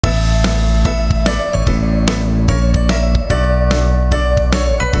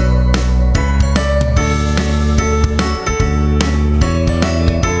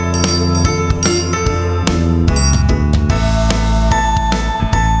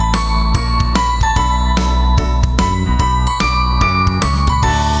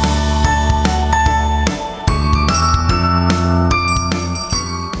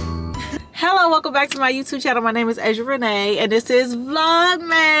my YouTube channel. My name is Asia Renee, and this is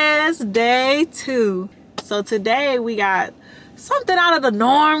Vlogmas Day 2. So today we got something out of the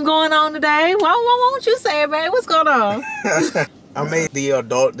norm going on today. Why won't you say it, babe? What's going on? I made the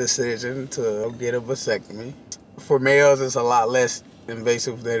adult decision to get a vasectomy. For males, it's a lot less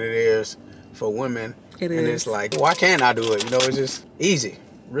invasive than it is for women. It is. And it's like, why can't I do it? You know, it's just easy,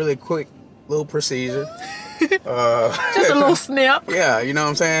 really quick little procedure. Just a little snip. Yeah, you know what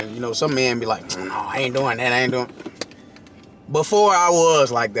I'm saying? You know, some men be like, no, I ain't doing that, I ain't doing. Before I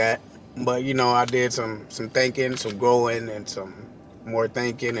was like that, but you know, I did some thinking, some growing, and some more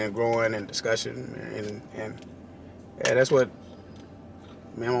thinking and growing and discussion, and yeah, that's what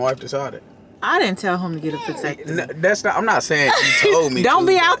me and my wife decided. I didn't tell him to get a vasectomy. No, that's not. I'm not saying you told me. Don't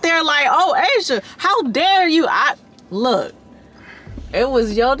be out there like, oh, Asia, how dare you? Look. It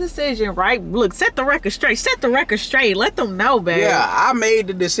was your decision, right? Look, set the record straight. Set the record straight. Let them know, baby. Yeah, I made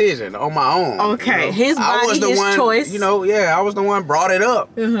the decision on my own. Okay, you know? his body, I was the his one, choice. You know, yeah, I was the one brought it up.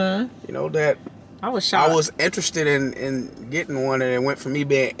 You know that. I was shocked. I was interested in getting one, and it went from me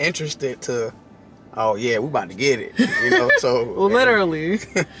being interested to, oh yeah, we about to get it. You know, so well, literally,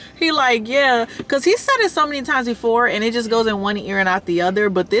 he like, yeah, because he said it so many times before, and it just goes in one ear and out the other.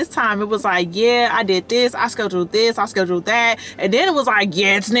 But this time it was like, yeah, I did this, I scheduled this, I scheduled that, and then it was like,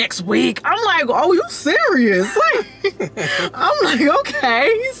 yeah, it's next week. I'm like, oh, you serious? Like, I'm like,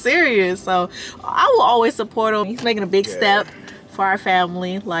 okay, he's serious. So I will always support him. He's making a big step for our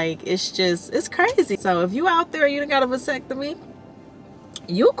family. Like, it's crazy. So if you out there, you done got a vasectomy,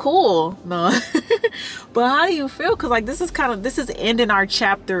 you cool. No. But how do you feel? Because like this is ending our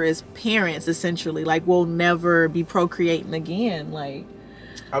chapter as parents, essentially. Like, we'll never be procreating again. Like,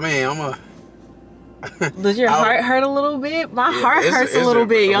 I mean, does your heart hurt a little bit? My heart hurts a little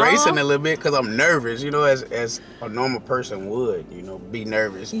bit, y'all. Racing a little bit because I'm nervous, you know, as a normal person would, you know, be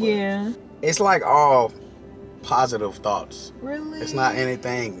nervous. But yeah, it's like all positive thoughts. Really? It's not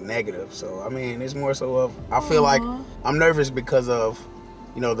anything negative. So I mean, it's more so of, I feel like I'm nervous because of,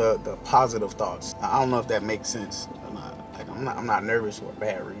 you know, the positive thoughts. I don't know if that makes sense or not. Like, I'm not nervous for a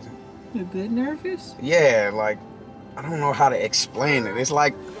bad reason. You're good nervous? Yeah, like, I don't know how to explain it. It's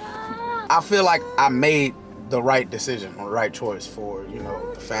like, I feel like I made the right decision or the right choice for, you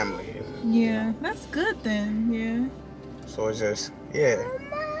know, the family. And, yeah, you know. that's good then, yeah. So it's just, yeah.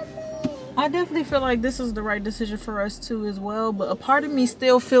 I definitely feel like this is the right decision for us too as well, but a part of me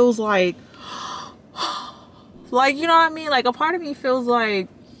still feels like, like, you know what I mean? Like, a part of me feels like,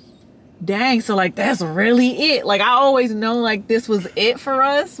 dang, so like that's really it. Like, I always known like this was it for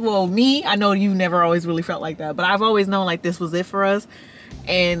us. Well, me, I know you never always really felt like that, but I've always known like this was it for us.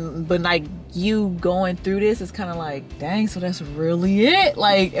 But like you going through this is kind of like, dang, so that's really it.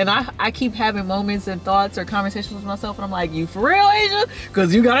 Like, and I keep having moments and thoughts or conversations with myself, and I'm like, you for real, Asia?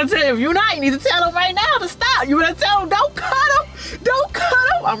 Because you gotta tell, if you're not, you need to tell them right now to stop. You gotta tell them, don't cut them, don't cut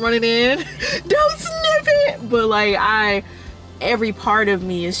them. I'm running in, don't snip it. But like, every part of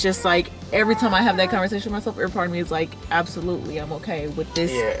me is just like, every time I have that conversation with myself, every part of me is like, absolutely, I'm okay with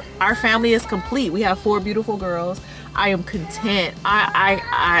this. Yeah. Our family is complete. We have 4 beautiful girls. I am content.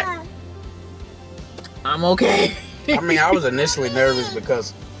 I'm okay. I mean, I was initially nervous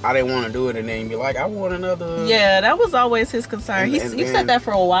because I didn't want to do it and then be like, I want another. Yeah, that was always his concern. He said that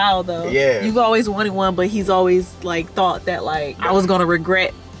for a while though. Yeah. You've always wanted one, but he's always like thought that like I was gonna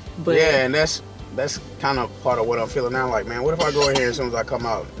regret. But yeah, and that's kind of part of what I'm feeling now. Like, man, what if I go in here as soon as I come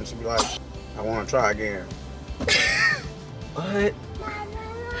out and she'll be like, I want to try again. But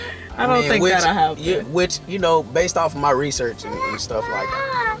I don't think that'll happen. Which, you know, based off of my research and stuff like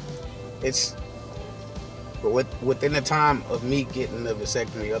that, it's within the time of me getting the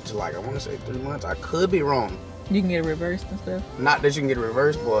vasectomy up to like, I want to say 3 months. I could be wrong. You can get it reversed and stuff. Not that you can get it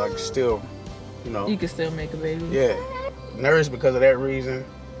reversed, but like still, you know. You can still make a baby. Yeah. Nervous because of that reason.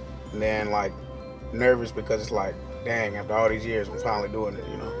 And then like nervous because it's like, dang, after all these years, I'm finally doing it,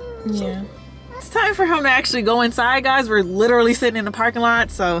 you know. Yeah. So, it's time for him to actually go inside, guys. We're literally sitting in the parking lot,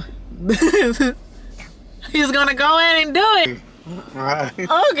 so he's gonna go in and do it. All right.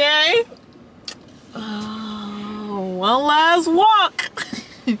 Okay. Oh, one last walk.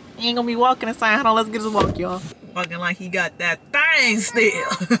 He ain't gonna be walking inside. Hold on, let's get his walk, y'all. Walking like he got that thing still.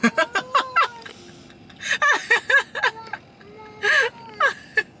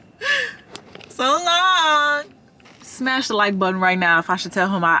 So long. Smash the like button right now if I should tell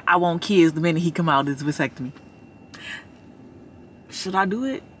him I want kids the minute he come out of this vasectomy. Should I do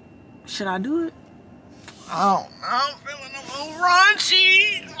it? Should I do it? Oh, I'm feeling a little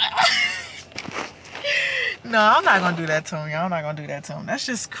raunchy. No, I'm not gonna do that to him, y'all. I'm not gonna do that to him. That's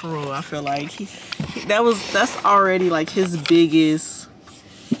just cruel. I feel like that's already like his biggest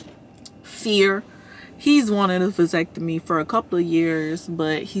fear he's wanted a vasectomy for a couple of years,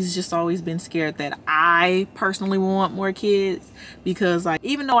 but he's just always been scared that I personally want more kids, because like,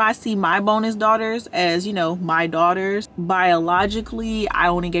 even though I see my bonus daughters as, you know, my daughters, biologically I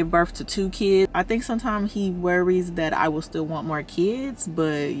only gave birth to 2 kids. I think sometimes he worries that I will still want more kids,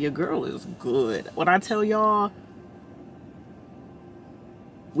 but your girl is good. When I tell y'all,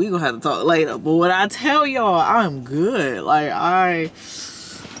 we gonna have to talk later, but when I tell y'all I'm good, like I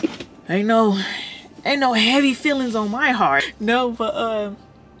ain't no heavy feelings on my heart. No, but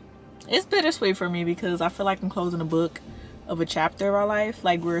it's bittersweet for me because I feel like I'm closing a book of a chapter of our life.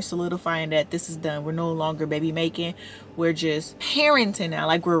 Like, we're solidifying that this is done. We're no longer baby making, we're just parenting now.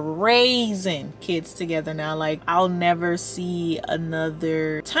 Like, we're raising kids together now. Like, I'll never see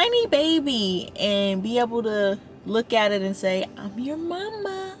another tiny baby and be able to look at it and say, I'm your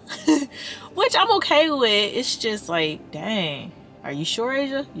mama. Which I'm okay with. It's just like, dang, are you sure,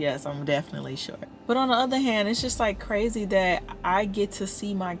 Asia? Yes, I'm definitely sure. But on the other hand, it's just like crazy that I get to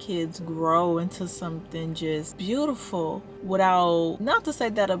see my kids grow into something just beautiful without, not to say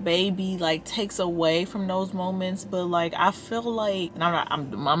that a baby like takes away from those moments, but like I feel like, and I'm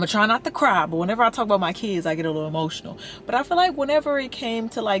gonna try not to cry, but whenever I talk about my kids I get a little emotional. But I feel like whenever it came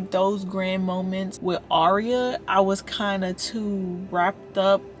to like those grand moments with Aria, I was kind of too wrapped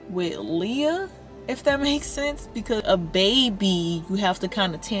up with Leah, if that makes sense, because a baby you have to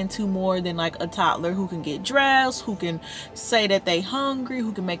kind of tend to more than like a toddler who can get dressed, who can say that they hungry,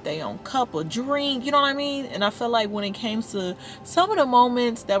 who can make their own cup of drink, you know what I mean? And I feel like when it came to some of the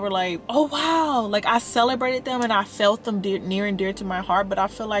moments that were like, oh wow, like I celebrated them and I felt them near and dear to my heart, but I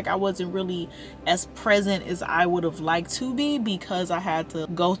feel like I wasn't really as present as I would have liked to be because I had to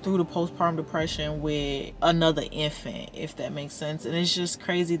go through the postpartum depression with another infant, if that makes sense. And it's just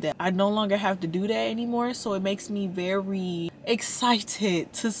crazy that I no longer have to do that anymore, so it makes me very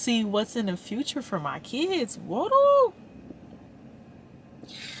excited to see what's in the future for my kids. Whoa,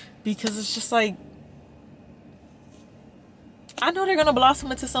 because it's just like, I know they're gonna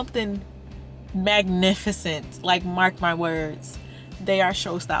blossom into something magnificent. Like, mark my words, they are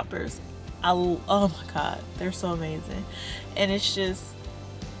showstoppers. Oh my god, they're so amazing. And it's just,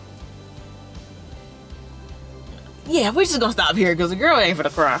 yeah, we're just gonna stop here because the girl ain't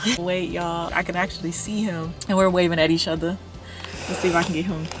finna cry. Wait, y'all, I can actually see him and we're waving at each other. Let's see if I can get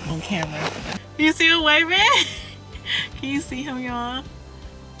him on camera. You see him waving? Can you see him, y'all?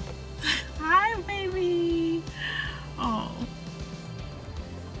 Hi, baby. Oh,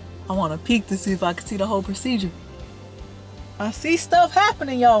 I want to peek to see if I can see the whole procedure. I see stuff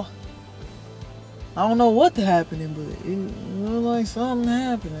happening, y'all. I don't know what the happening, but it looks like something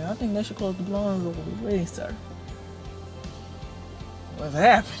happening. I think they should close the blinds over. Wait, sir. What's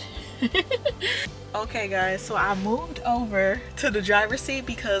happening? Okay guys, so I moved over to the driver's seat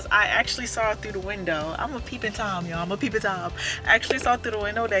because I actually saw through the window. I'm a peeping Tom, y'all. I'm a peeping Tom. I actually saw through the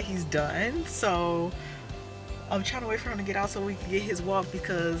window that he's done, so I'm trying to wait for him to get out so we can get his walk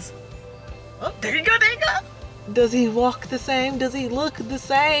because, oh, there you go, there you go. Does he walk the same? Does he look the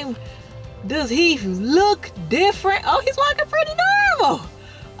same? Does he look different? Oh, he's walking pretty normal.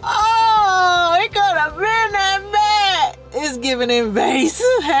 Oh, it could have been that bad. It's giving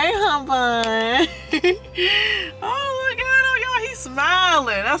invasive. Hey, humpun. Oh, look at him, y'all. He's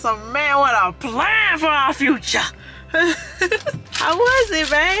smiling. That's a man with a plan for our future. How was it,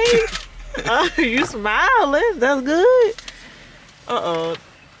 babe? Oh, you smiling. That's good. Uh-oh.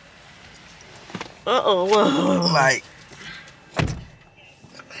 Uh-oh. Whoa. Like,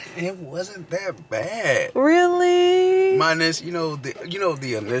 it wasn't that bad. Really? Minus, you know,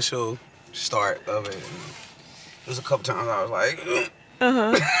 the initial start of it. It was a couple times I was like,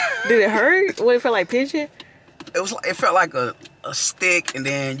 Did it hurt? What, it felt like pinching? It felt like a stick, and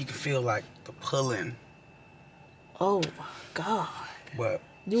then you can feel like the pulling. Oh my god. But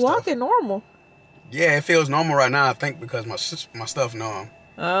you walking normal. Yeah, it feels normal right now, I think, because my stuff numb.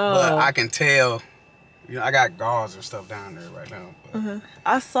 Oh. But I can tell, you know, I got gauze and stuff down there right now. But.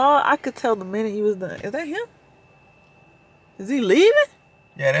 I could tell the minute you was done. Is that him? Is he leaving?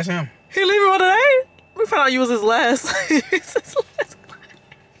 Yeah, that's him. He leaving for today? We found out you was his last.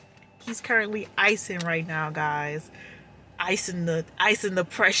 He's currently icing right now, guys. Icing the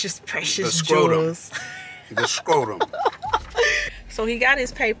precious jewels. The scrotum. So he got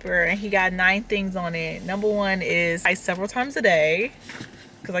his paper and he got 9 things on it. Number 1 is ice several times a day,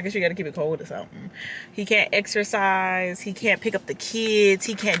 because I guess you got to keep it cold or something. He can't exercise. He can't pick up the kids.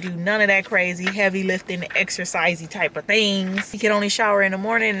 He can't do none of that crazy heavy lifting, exercisey type of things. He can only shower in the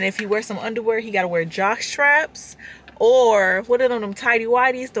morning, and if he wears some underwear, he got to wear jock straps Or what are them tighty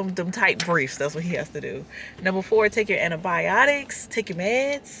whities? Them tight briefs. That's what he has to do. Number 4, take your antibiotics, take your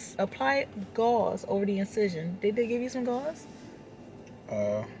meds, apply gauze over the incision. Did they give you some gauze?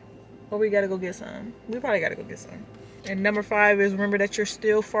 Or we gotta go get some. We probably gotta go get some. And number 5 is remember that you're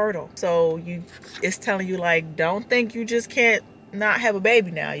still fertile. So it's telling you like, don't think you just can't not have a baby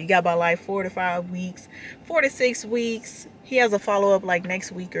now. You got about like 4 to 5 weeks, 4 to 6 weeks. He has a follow up like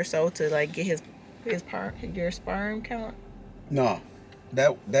next week or so to like get your sperm count. No,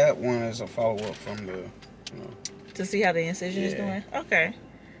 that one is a follow up from the. To see how the incision is doing. Okay.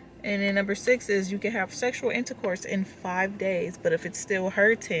 And then number 6 is you can have sexual intercourse in 5 days, but if it's still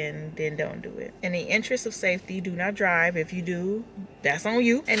hurting, then don't do it. In the interest of safety, do not drive. If you do, that's on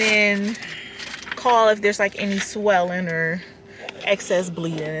you. And then call if there's like any swelling or excess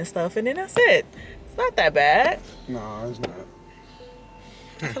bleeding and stuff. And then that's it. It's not that bad. No, it's not.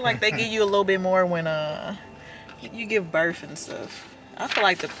 I feel like they give you a little bit more when you give birth and stuff. I feel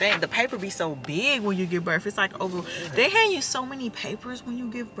like the paper be so big when you give birth. It's like they hand you so many papers when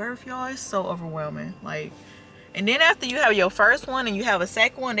you give birth, y'all. It's so overwhelming. Like, and then after you have your first one and you have a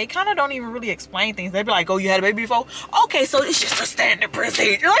second one, they kind of don't even really explain things. They be like, oh, you had a baby before? Okay, so it's just a standard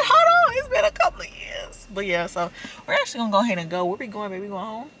procedure. Like, hold on, it's been a couple of years. But yeah, so we're actually gonna go ahead and go. Where we going, baby? Going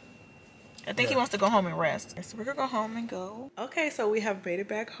home? I think he wants to go home and rest. So we're gonna go home and go. Okay, so we have made it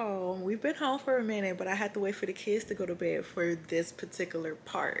back home. We've been home for a minute, but I had to wait for the kids to go to bed for this particular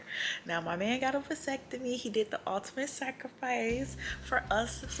part. Now, my man got a vasectomy. He did the ultimate sacrifice for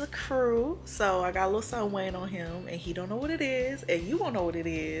us as a crew. So I got a little something waiting on him, and he don't know what it is, and you won't know what it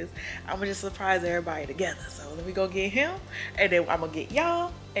is. I'm gonna just surprise everybody together. So let me go get him, and then I'm gonna get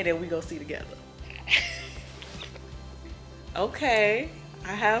y'all, and then we go see together. Okay,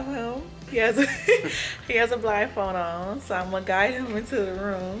 I have him. He has a blindfold on, so I'm gonna guide him into the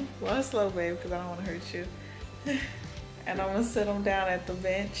room. Well, slow, babe, because I don't want to hurt you. And I'm gonna sit him down at the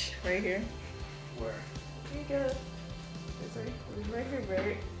bench right here. Where? Here you go. It's right here,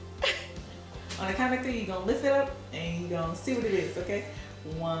 baby. On the count of 3, you're gonna lift it up and you're gonna see what it is, okay?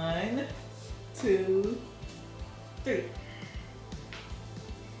 1, 2, 3.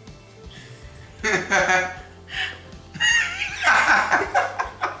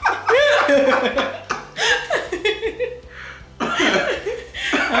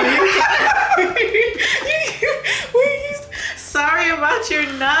 Sorry about your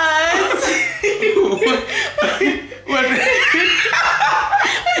nuts. What?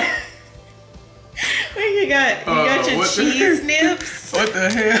 You got your cheese snips. What the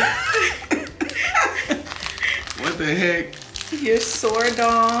hell? What the heck? Your sore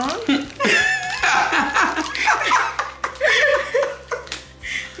dong.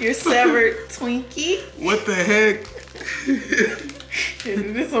 Your severed Twinkie. What the heck?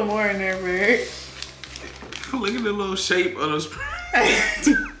 There's some more in there, bird. Look at the little shape of those.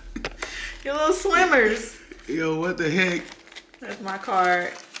 Your little swimmers. Yo, what the heck? That's my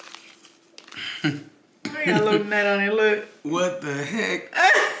card. I got a little nut on it, look. What the heck?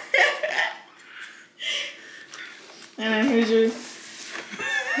 And then here's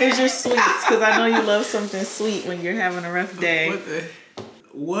your sweets, because I know you love something sweet when you're having a rough day. What the?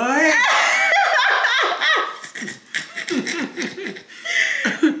 What?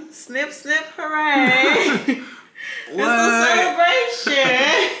 Snip, snip, hooray. What? It's a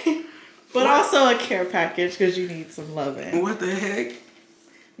celebration. But also a care package because you need some loving. What the heck?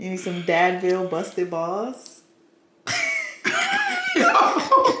 You need some Dadville busted balls.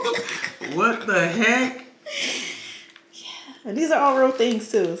 What the heck? Yeah. And these are all real things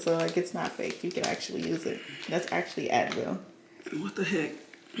too, so like it's not fake. You can actually use it. That's actually Advil. What the heck?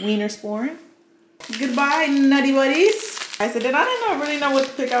 Wiener Sporn. Goodbye, nutty buddies. I said, then I didn't really know what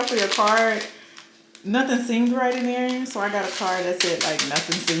to pick out for your card. Nothing seemed right in there, so I got a card that said like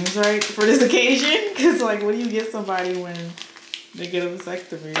nothing seems right for this occasion. Cause like, what do you get somebody when they get a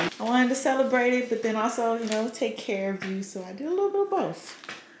vasectomy? I wanted to celebrate it, but then also, you know, take care of you. So I did a little bit of both.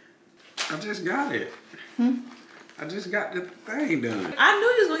 I just got it. I just got the thing done. I knew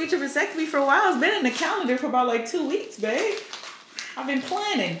you was gonna get your vasectomy for a while. It's been in the calendar for about like 2 weeks, babe. I've been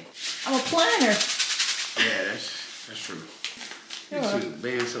planning. I'm a planner. Yeah, that's true. You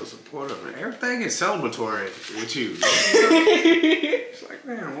being so supportive. Everything is celebratory with you. It's like,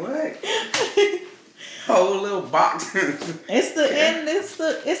 man, what? Whole little box. It's the end.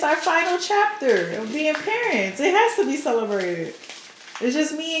 It's our final chapter of being parents. It has to be celebrated. It's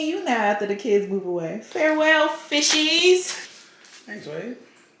just me and you now after the kids move away. Farewell, fishies. Thanks, Wade.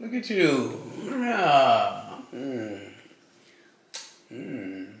 Look at you. Yeah.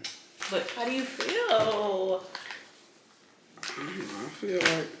 But how do you feel? I feel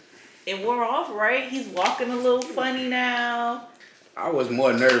like It wore off, right? He's walking a little funny now. I was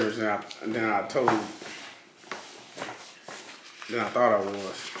more nervous than I thought I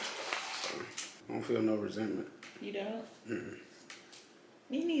was. So, I don't feel no resentment. You don't? Mm-mm.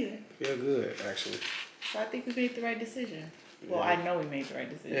 Me neither. Feel good, actually. So I think we made the right decision. Well, I know we made the right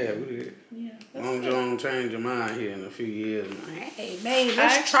decision. Yeah, we did. Yeah. As long as you don't change your mind here in a few years. Hey, babe,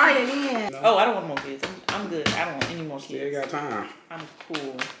 let's try it in. Oh, I don't want more kids. I'm good. I don't want any more kids. Still got time. I'm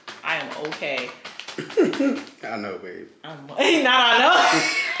cool. I am okay. I know, babe. Not I know.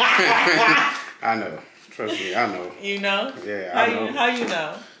 I know. Trust me, I know. You know? Yeah, I know. How you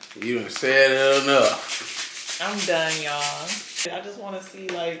know? You done said it enough. I'm done, y'all. I just want to see,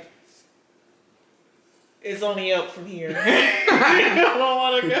 like, it's only up from here. I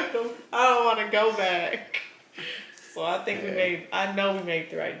don't want to go back. So I think I know we made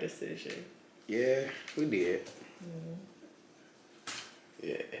the right decision. Yeah, we did.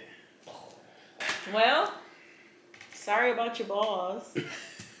 Yeah. Well, sorry about your balls.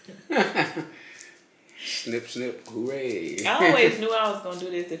 Snip, snip, hooray. I always knew I was going to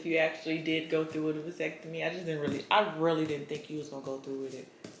do this if you actually did go through with a vasectomy. I really didn't think you was going to go through with it.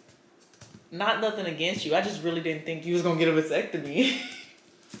 Not nothing against you. I just really didn't think you was going to get a vasectomy.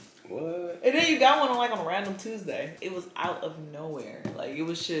 What? And then you got one on a random Tuesday. It was out of nowhere. Like, it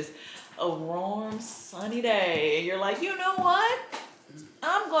was just a warm, sunny day. And you're like, you know what?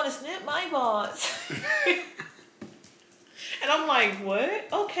 I'm going to snip my balls. And I'm like, what?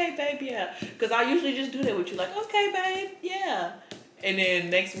 Okay, babe, yeah. Because I usually just do that with you. Like, okay, babe, yeah. And then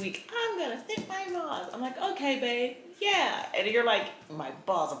next week, I'm going to snip my balls. I'm like, okay, babe, yeah. And then you're like, my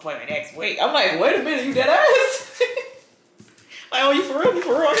balls appointment next week. I'm like, wait a minute, you dead ass? Like, oh, you for real? You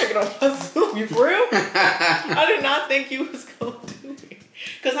for real? I'm checking on my Zoom. You for real? I did not think you was going to do it.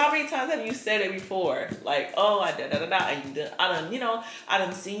 Because how many times have you said it before? Like, oh, I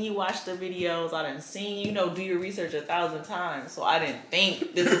done seen you watch the videos. I done seen you, do your research 1,000 times. So I didn't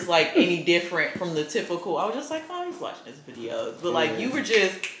think this was like any different from the typical. I was just like, oh, he's watching his videos. But like, you were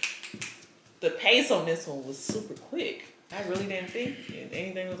just, the pace on this one was super quick. I really didn't think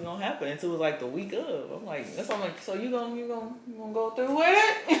anything was gonna happen until it was like the week of. I'm like, I'm like, so you gonna go through with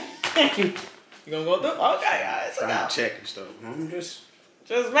it? You gonna go through? Okay, guys. Trying to check and stuff. I'm just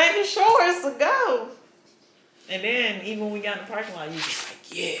making sure it's a go. And then even when we got in the parking lot, you just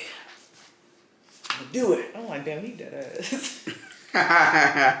like, yeah, I'm gonna do it. I'm like, damn, he dead ass.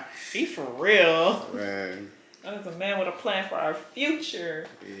 He for real. Man. That is a man with a plan for our future.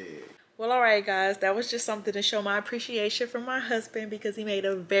 Yeah. Well, all right, guys, that was just something to show my appreciation for my husband because he made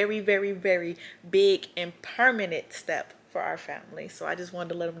a very, very, very big and permanent step for our family. So I just wanted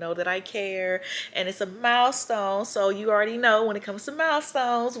to let him know that I care, and it's a milestone. So you already know when it comes to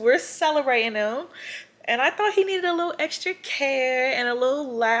milestones, we're celebrating them. And I thought he needed a little extra care and a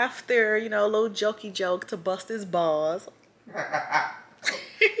little laughter, a little jokey joke to bust his balls.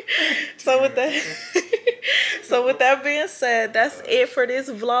 So with that being said, that's it for this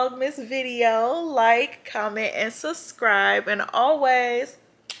Vlogmas video. Like, comment, and subscribe, and always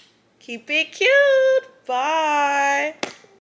keep it cute. Bye.